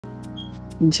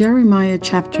Jeremiah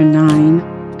chapter 9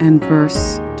 and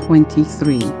verse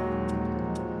 23.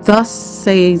 Thus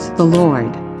says the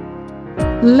Lord,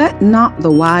 let not the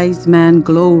wise man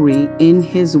glory in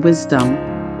his wisdom,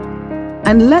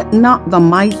 and let not the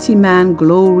mighty man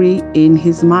glory in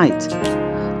his might.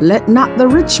 Let not the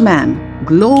rich man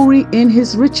glory in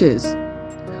his riches,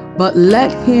 but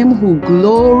let him who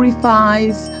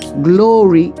glorifies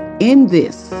glory in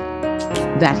this,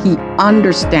 that he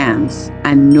understands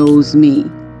and knows me,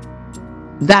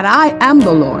 that I am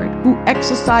the Lord who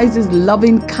exercises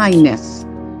loving kindness,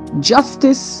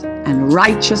 justice, and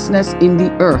righteousness in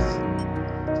the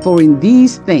earth. For in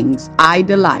these things I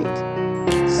delight,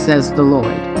 says the Lord.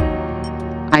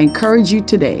 I encourage you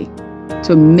today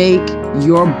to make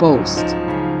your boast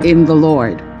in the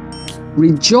Lord.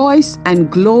 Rejoice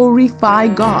and glorify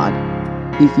God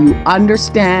if you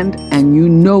understand and you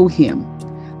know Him,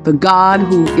 the God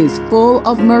who is full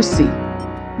of mercy,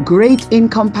 great in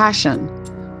compassion,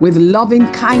 with loving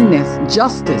kindness,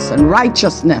 justice, and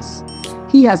righteousness.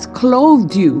 He has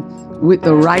clothed you with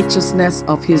the righteousness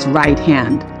of His right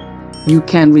hand. You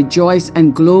can rejoice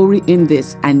and glory in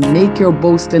this and make your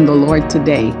boast in the Lord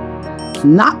today,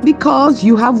 not because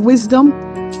you have wisdom,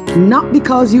 not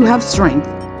because you have strength,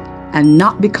 and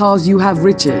not because you have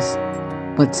riches,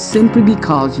 but simply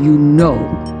because you know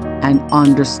and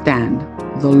understand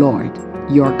the Lord,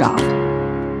 your God.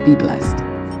 Be blessed.